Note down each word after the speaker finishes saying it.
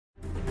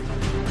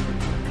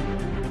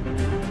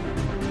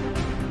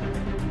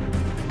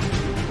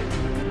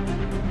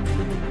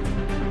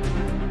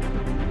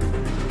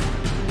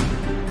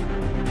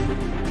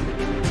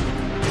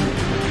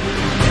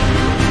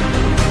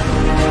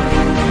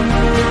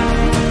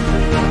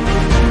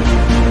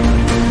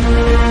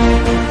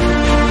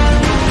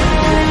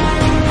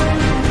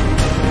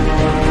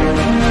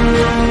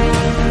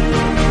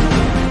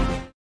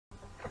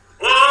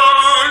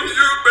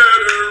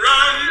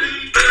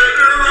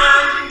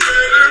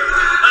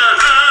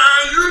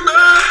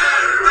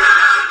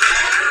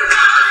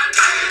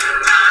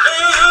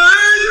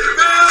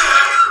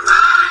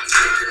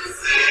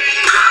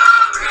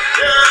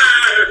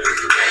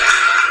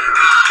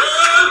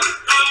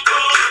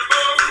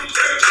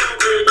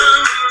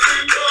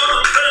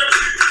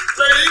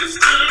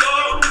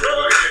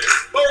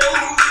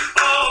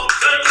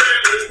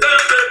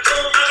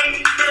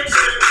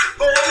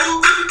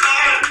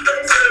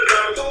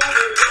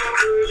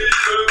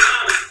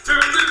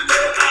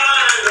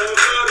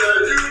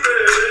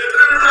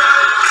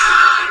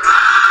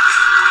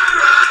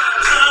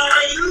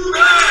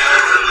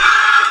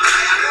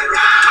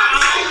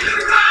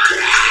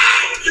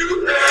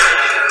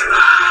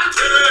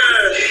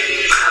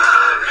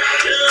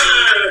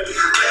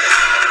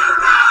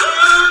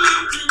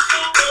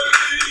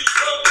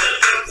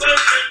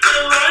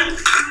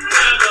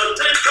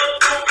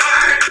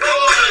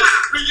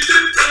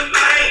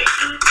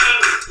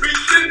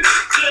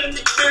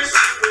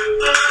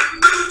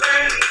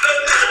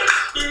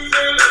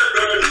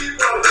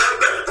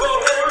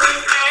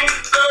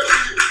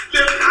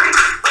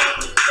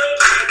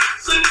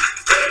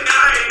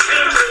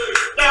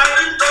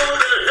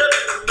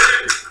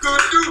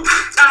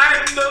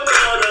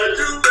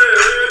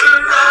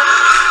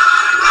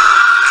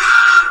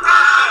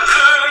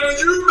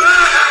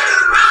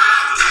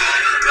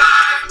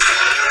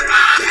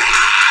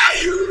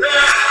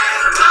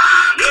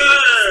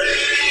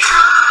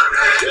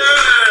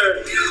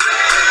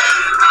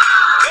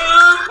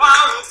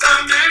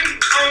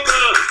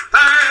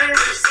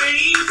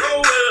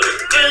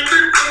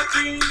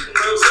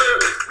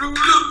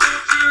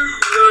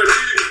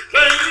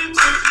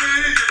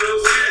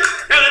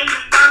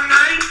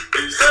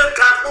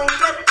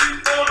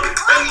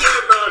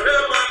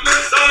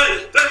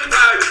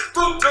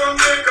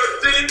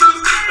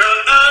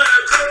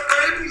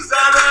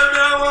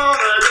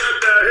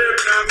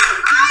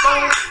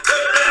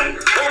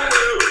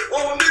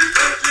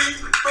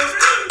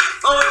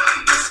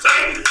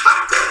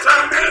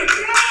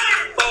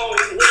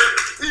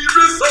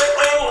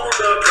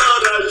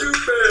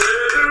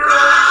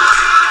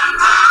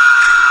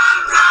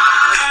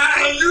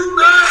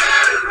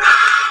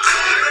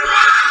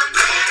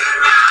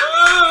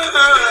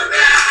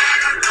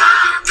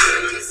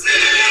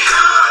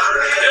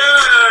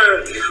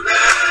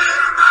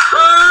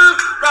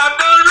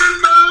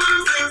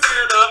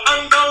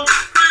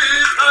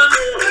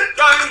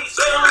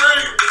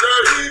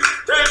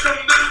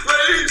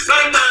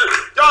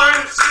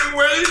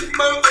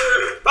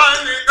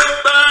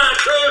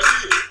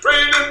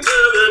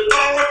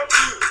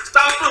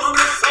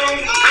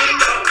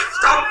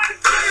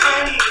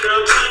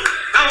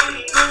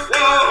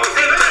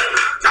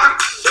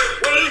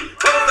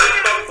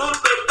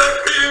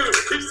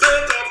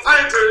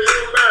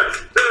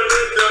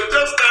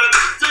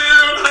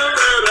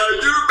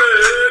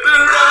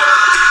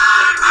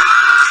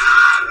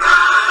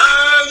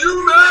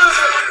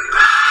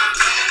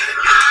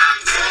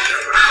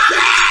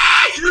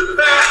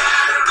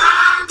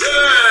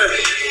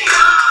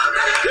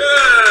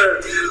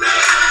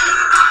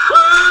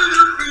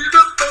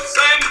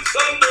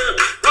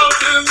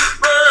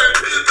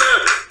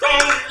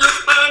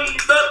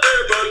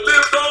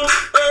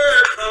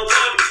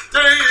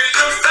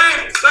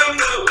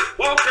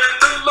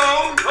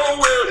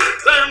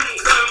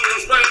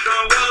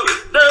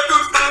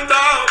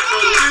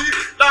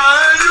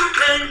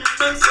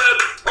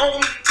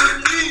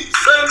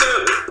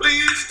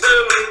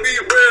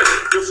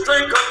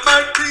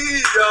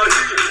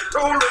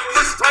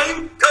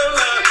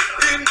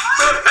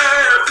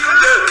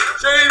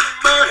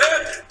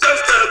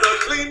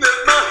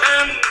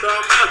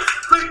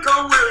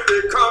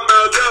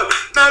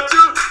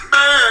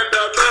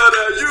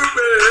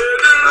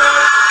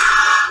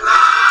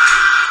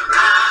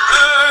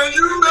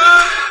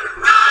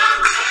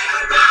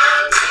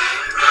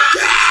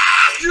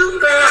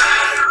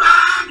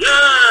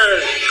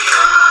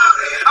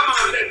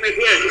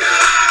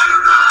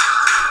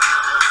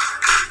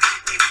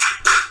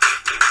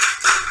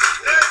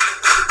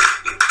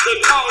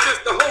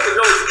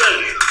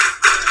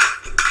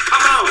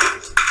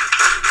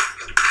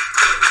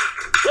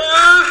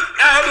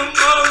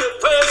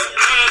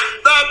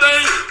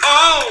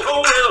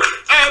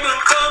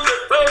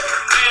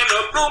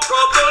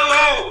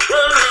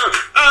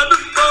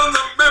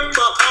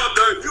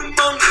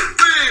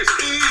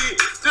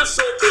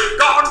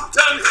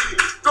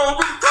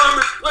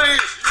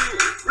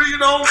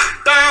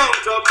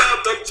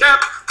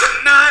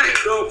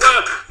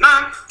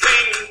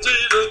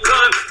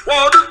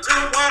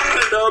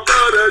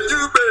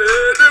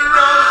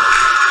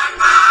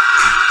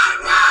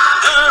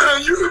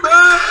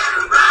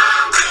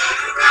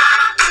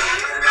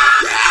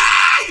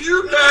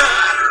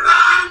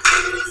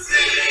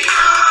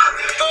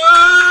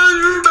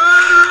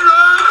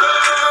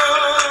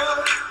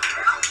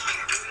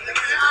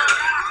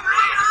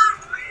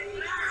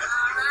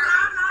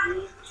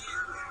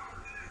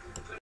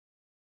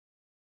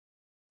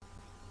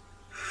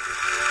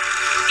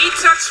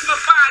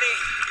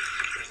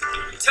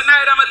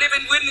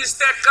living witness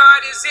that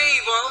God is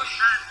able.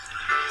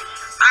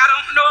 I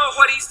don't know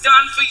what he's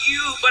done for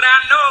you, but I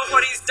know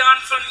what he's done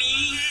for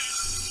me.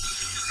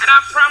 And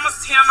I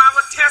promised him I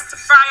would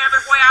testify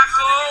everywhere I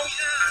go.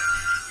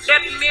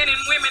 Let men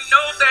and women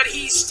know that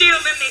he's still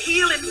in the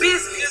healing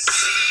business.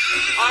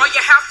 All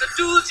you have to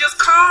do is just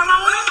call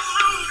on him.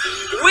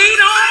 Wait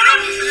on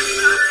him.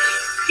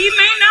 He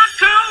may not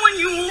come when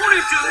you want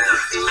him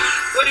to,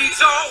 but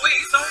he's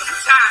always on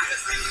time.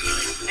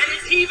 And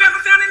if he's ever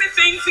done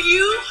anything for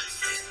you,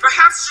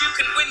 perhaps you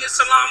can witness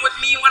along with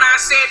me when I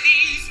say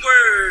these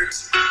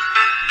words.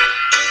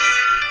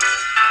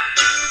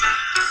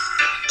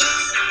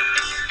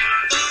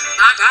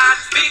 I got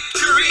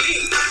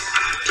victory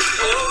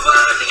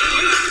over the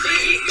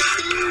enemy,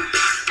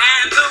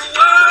 and the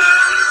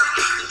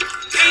world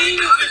can't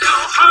do me no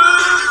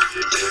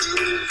harm.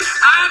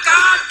 I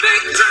got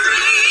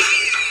victory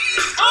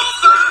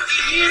over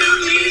the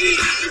enemy,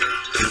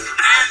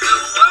 and the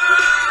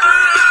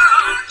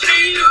world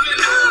can't do me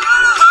no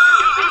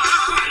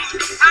harm.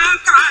 I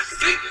got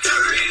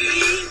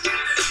victory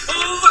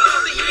over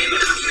the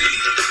enemy,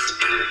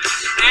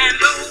 and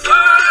the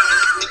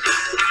world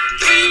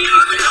can't do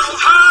me no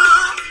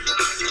harm.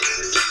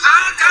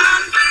 I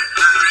got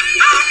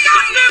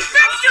the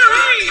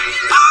victory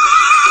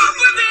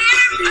over the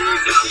enemy,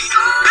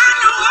 and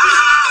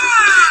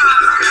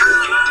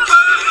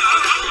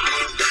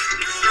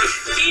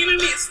the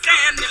enemy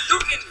standing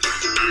looking,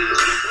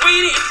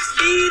 waiting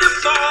for me to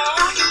fall.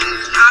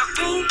 I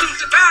go through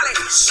the valley,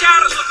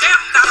 shadows of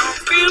death. I don't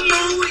feel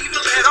no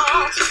evil at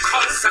all,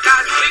 'cause I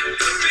got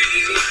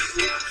victory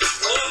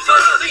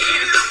over the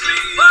enemy.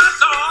 But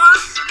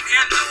Lord,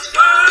 and the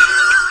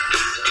world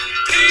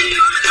can't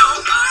do no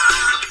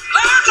harm.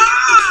 But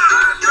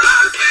Lord,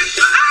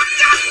 I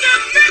got the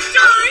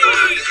victory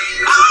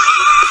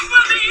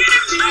over the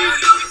enemy,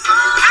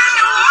 and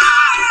the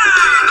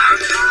world.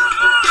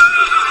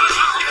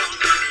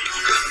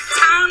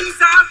 Times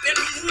I've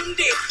been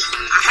wounded,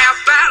 I have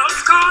battle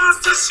scars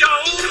to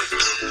show.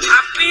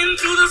 I've been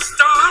through the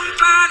storm,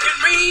 cloud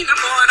and rain. I'm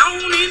going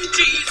on in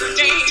Jesus'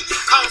 name,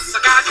 'cause I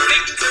got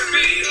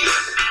victory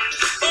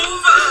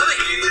over the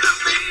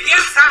enemy.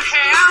 Yes, I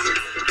have.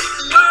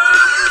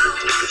 World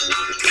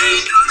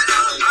can't do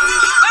no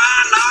harm.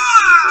 Oh,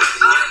 Lord,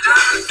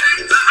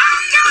 I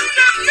got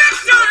the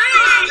victory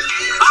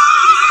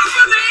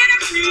over the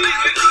enemy,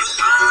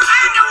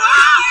 and the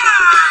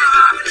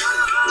world.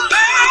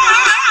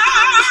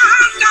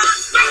 I got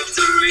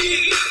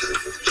victory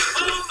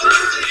over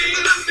the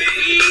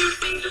enemy,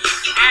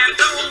 and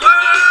the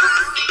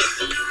world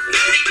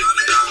can't do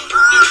me no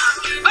harm.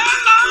 Oh,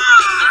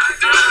 Lord,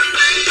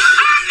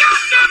 I got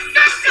the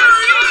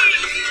victory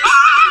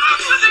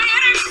over the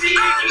enemy,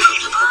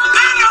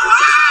 and the world.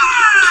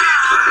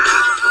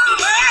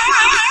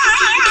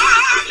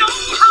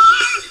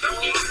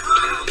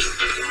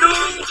 No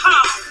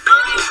harm, no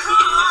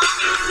harm,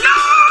 no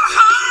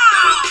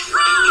harm,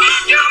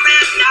 can't do me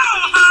no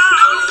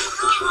harm,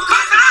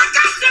 'cause I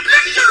got the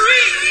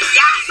victory.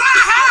 Yes, I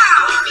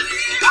have,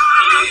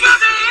 over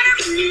the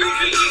enemy,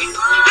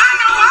 and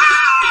the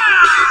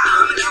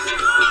world.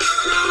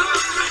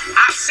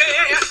 I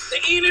said the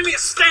enemy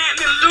is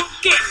standing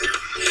looking,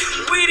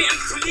 waiting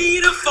for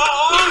me to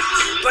fall.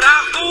 But I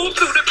go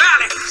through the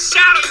valley,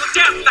 shadows of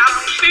death. I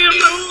don't feel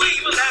no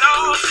evil at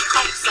all,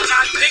 'cause I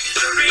got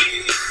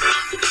victory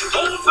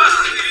over.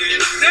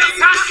 Yes,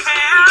 I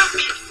have.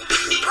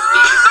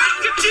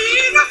 Thank you,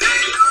 Jesus.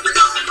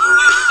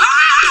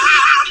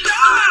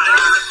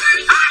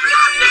 I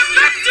got the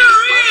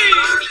victory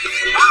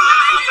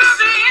over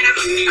the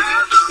enemy,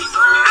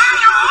 and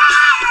the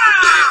world.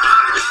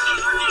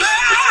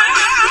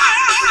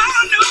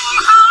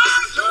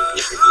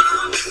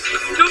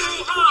 No harm, no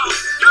harm,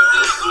 no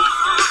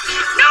harm,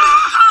 no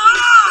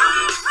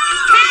harm.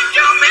 Can't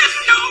do me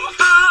no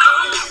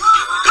harm,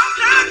 'cause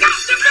I got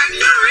the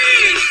victory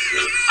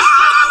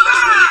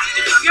over.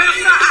 Yes,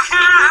 I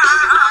have.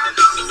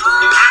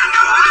 And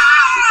the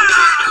world.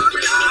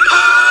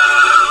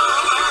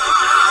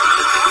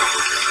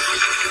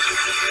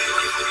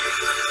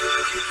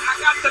 I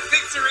got the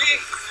victory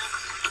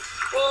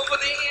over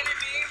the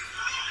enemy,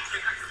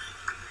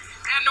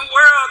 and the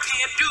world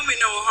can't do me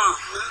no harm.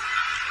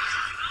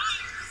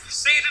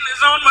 Satan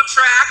is on my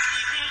track.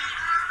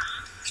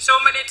 So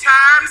many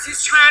times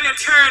he's trying to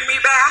turn me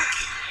back,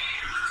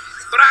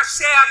 but I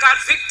say I got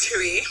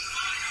victory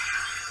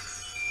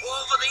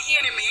over the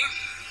enemy,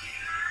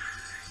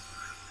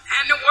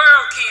 and the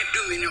world can't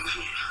do me no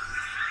harm.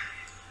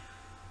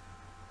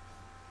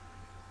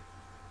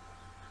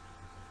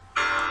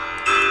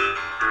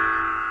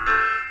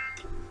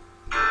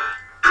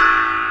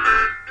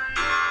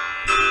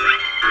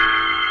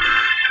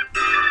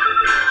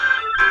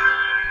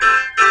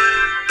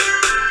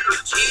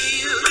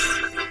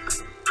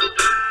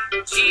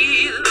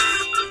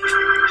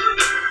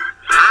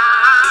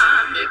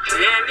 I'm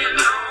depending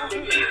on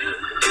you.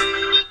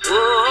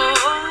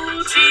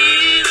 Oh,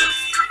 Jesus,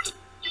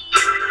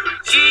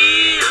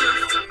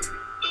 Jesus,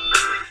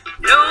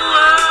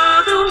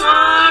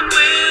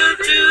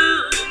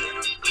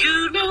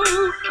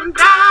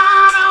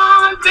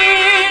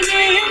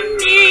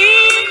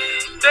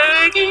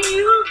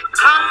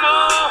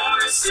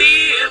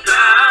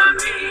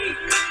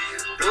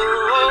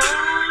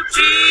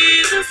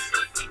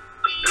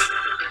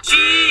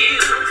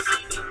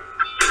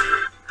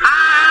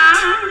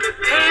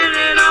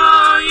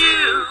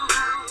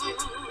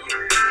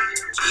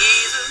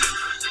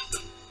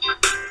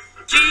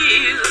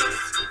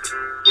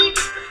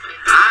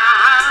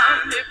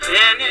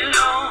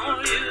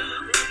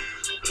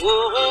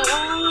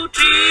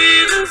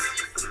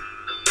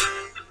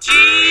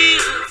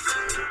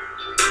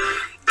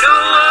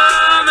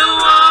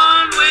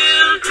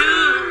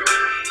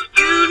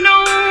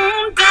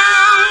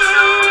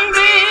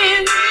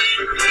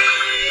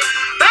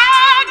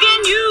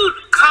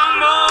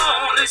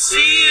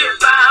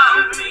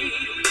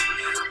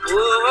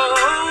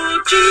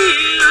 Oh,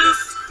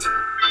 Jesus,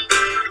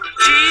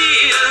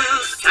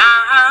 Jesus,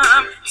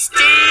 I'm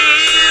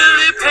still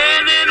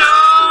depending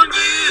on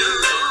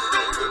you.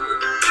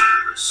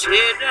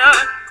 Said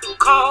I could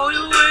call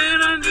you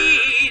when I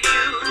need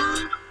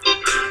you.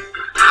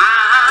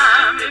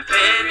 I'm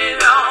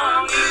depending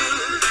on you.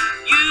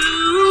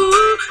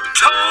 You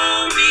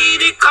told me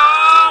to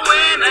call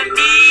when I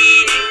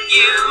needed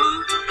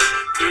you,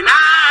 and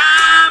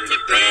I'm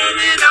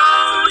depending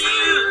on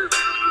you.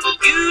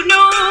 You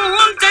know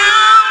I'm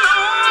down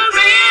on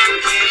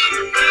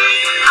bending.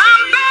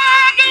 I'm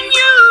begging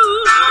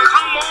you,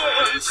 come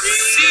on,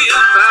 see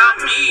about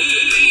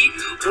me.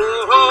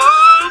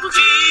 Oh,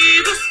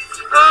 Jesus,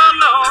 oh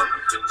Lord,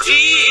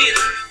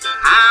 Jesus,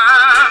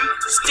 I'm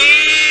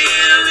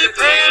still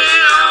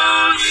depending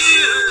on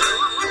you.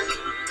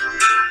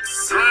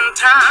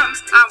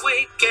 Sometimes I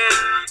wake at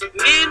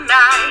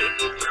midnight,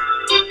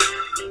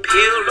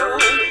 pillow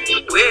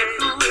wet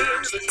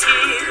with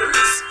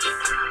tears,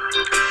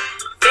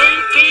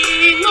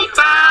 thinking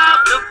about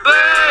the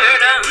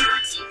burdens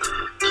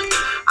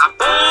I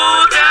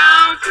bore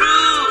down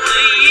through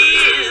the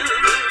years.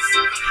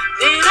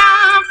 Then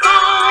I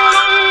fall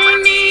on my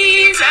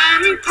knees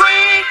and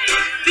pray.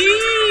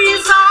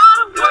 These are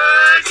the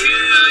words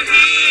you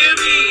hear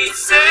me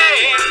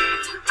say.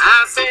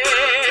 I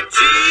said,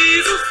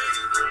 Jesus,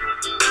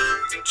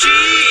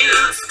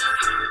 Jesus,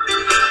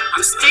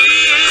 I'm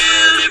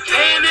still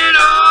depending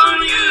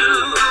on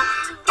you.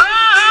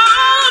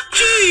 Oh,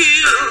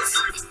 Jesus,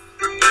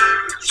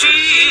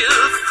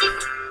 Jesus,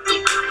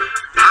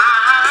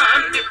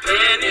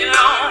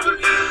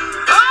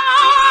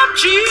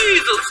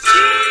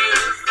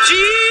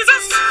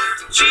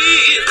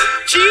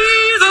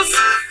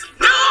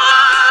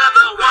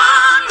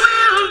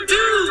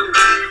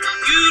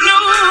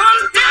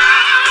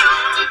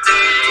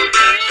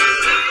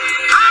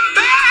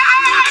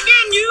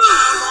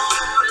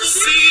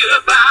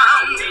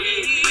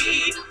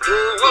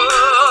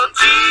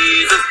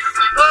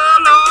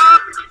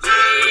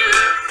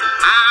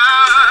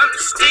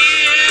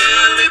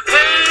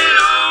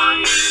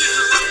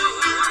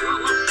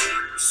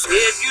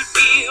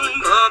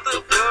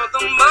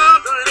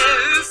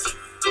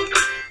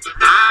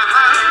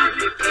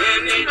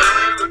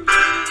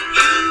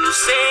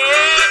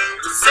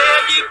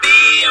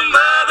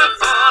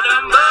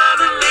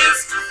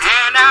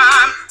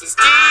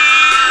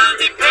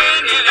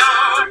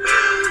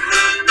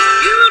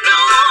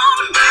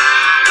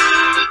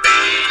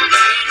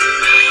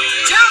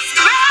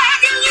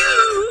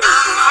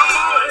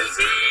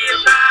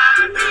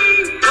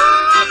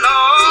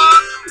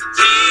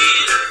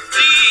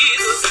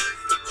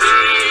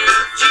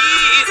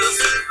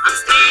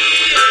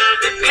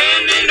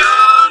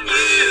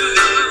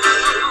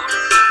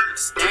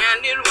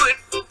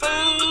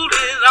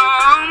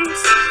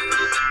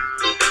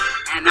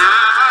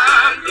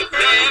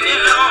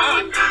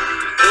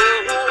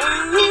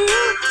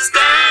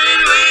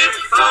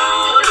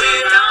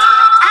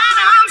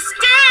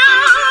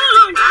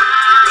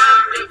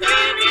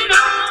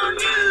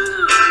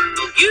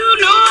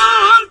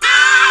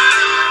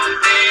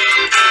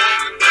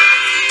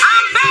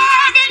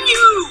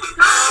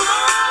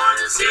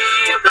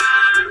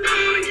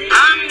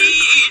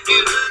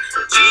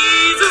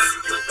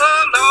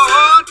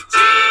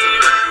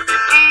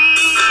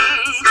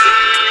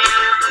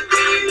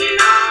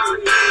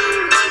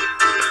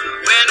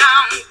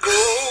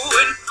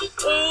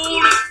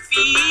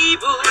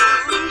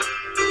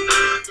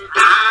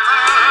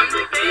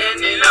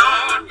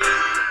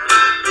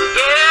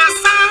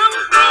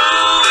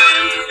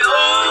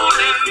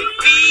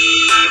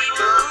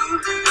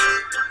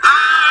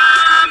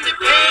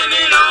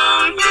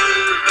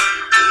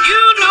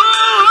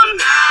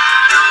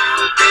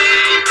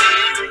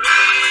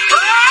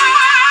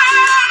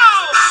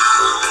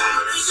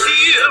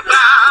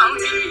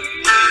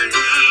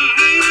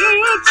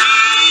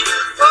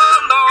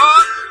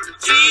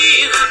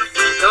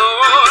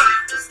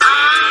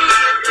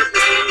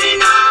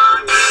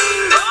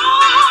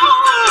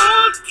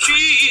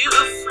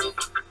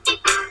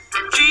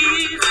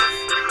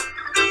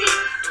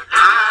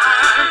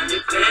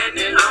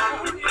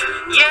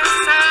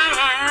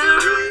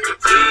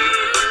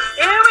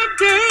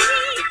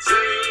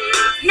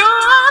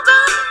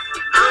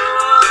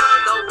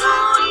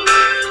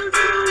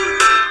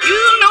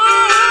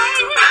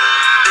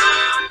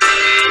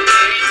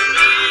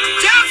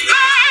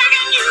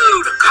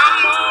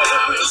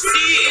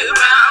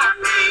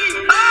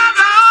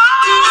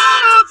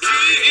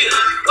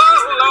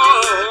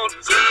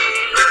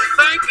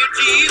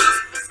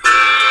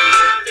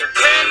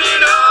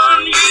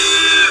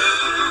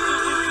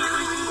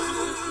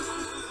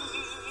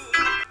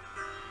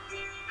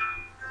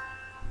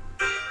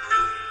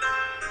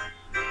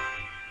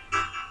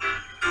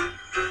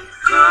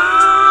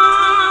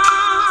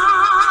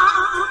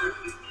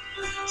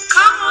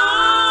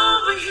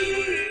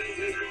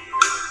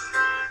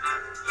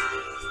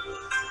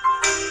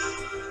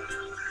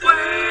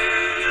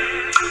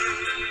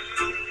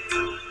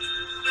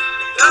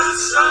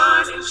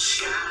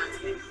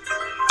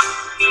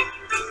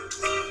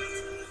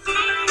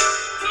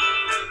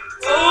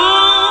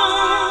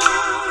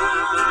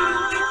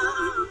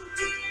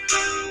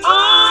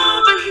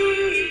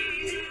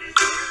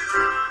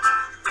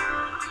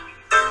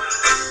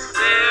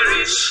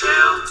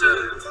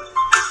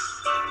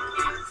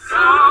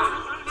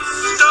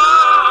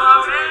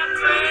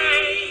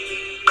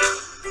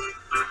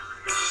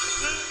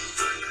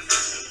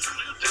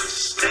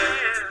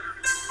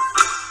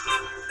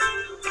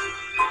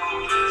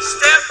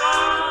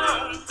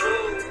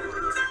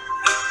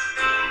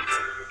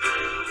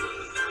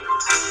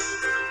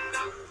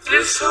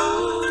 this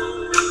whole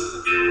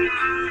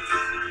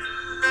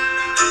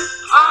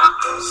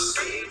ark of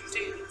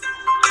safety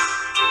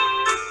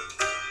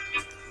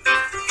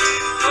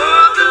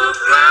for the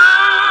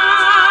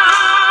ground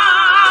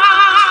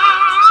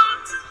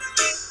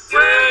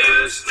where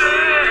you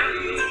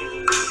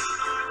stand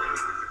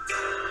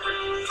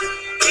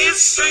is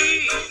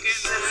sinking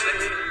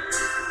sand.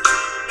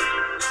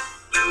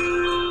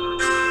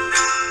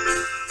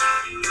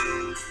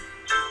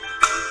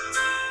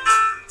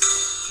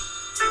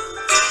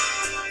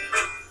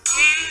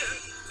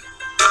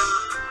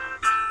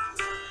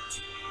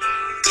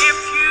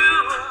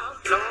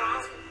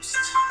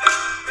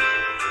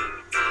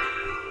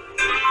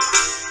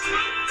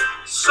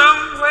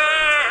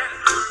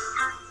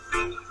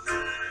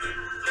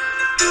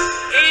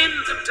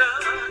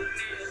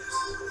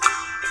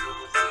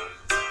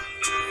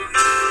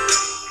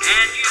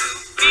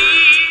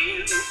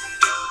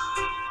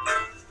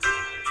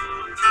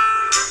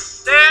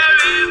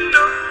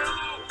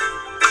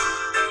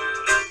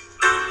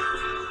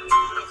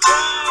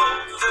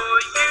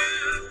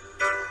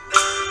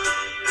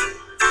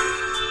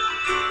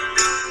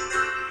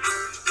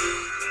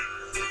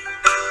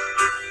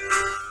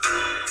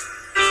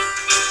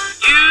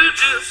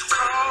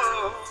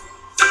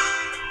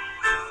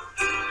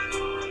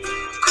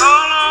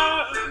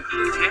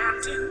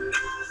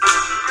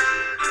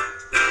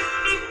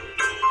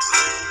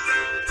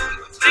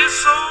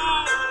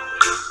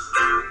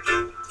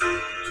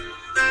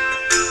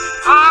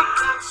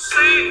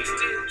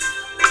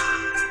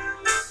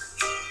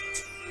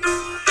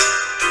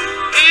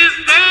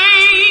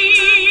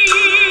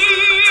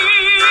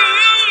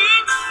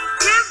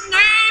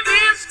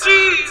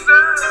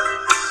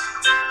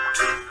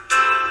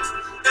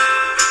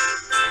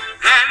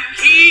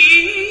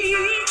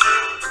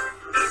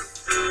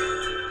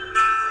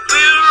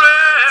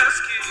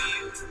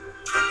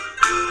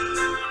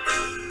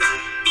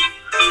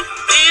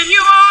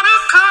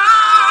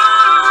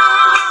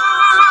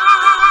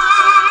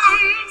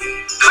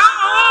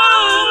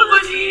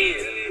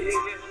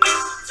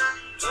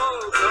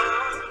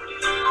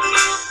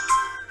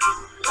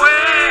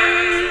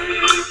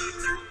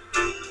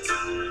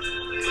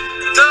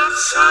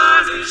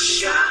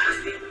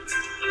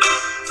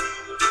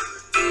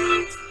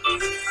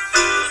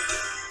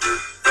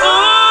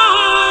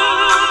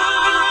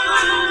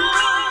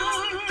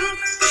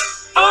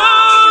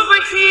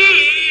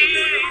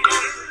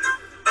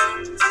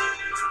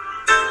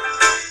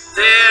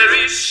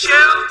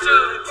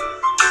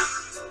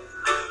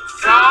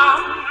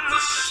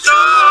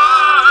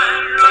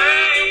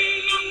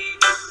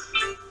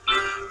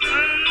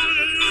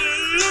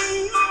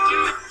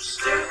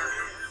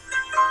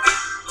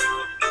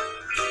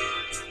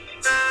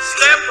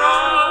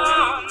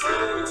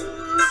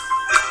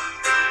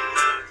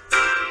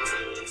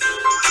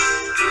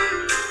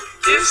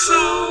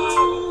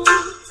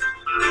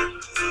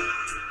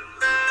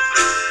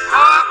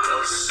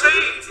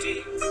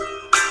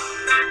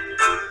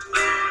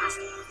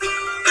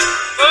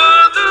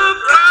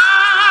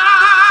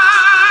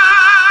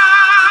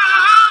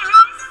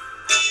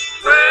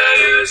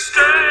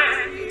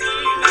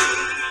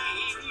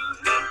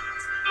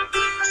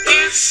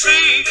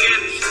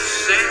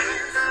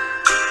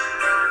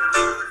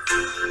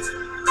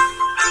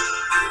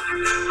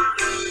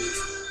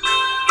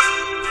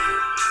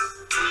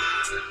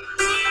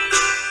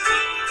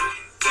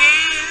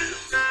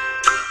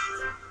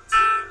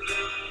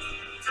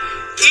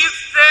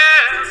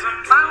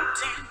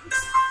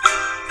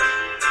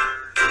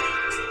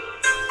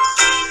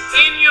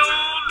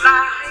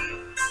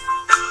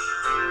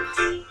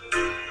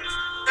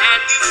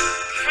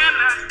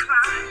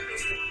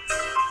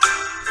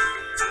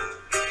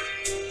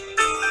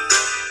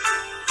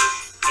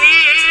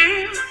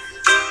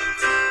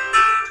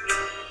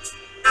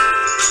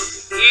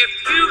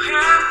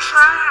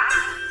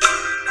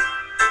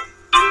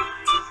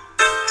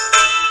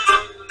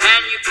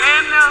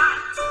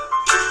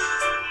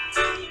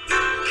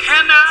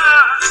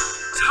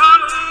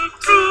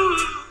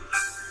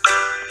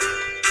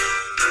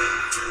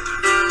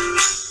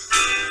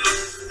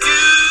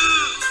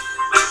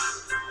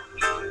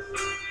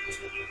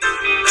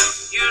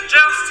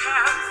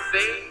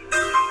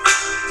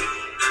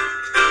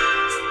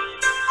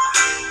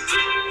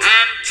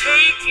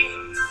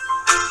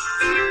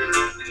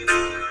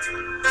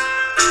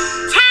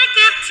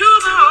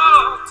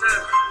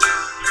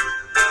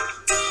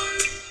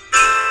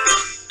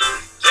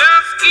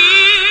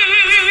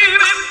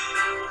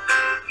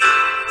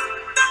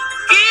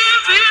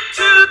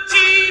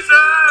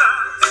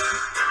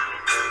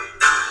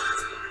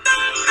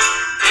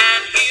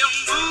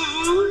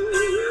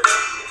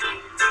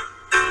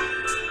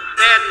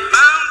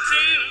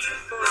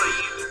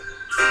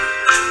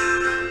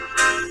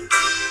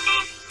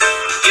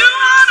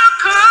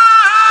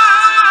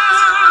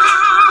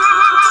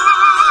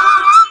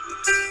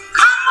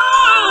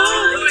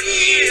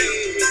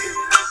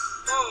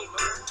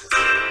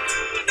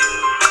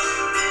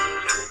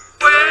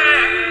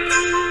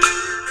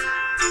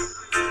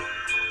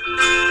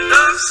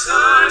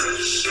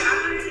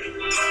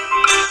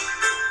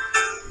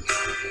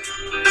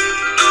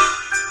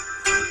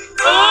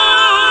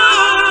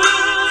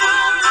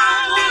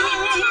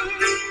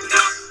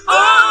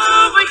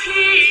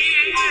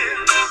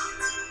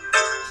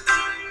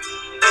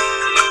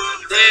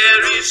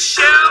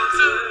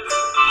 shelter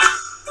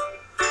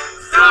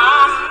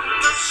from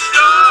the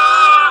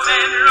storm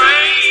and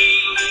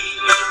rain.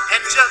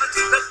 Angelic,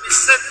 let me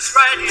say this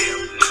right here.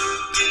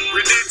 We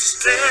need to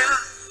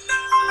stand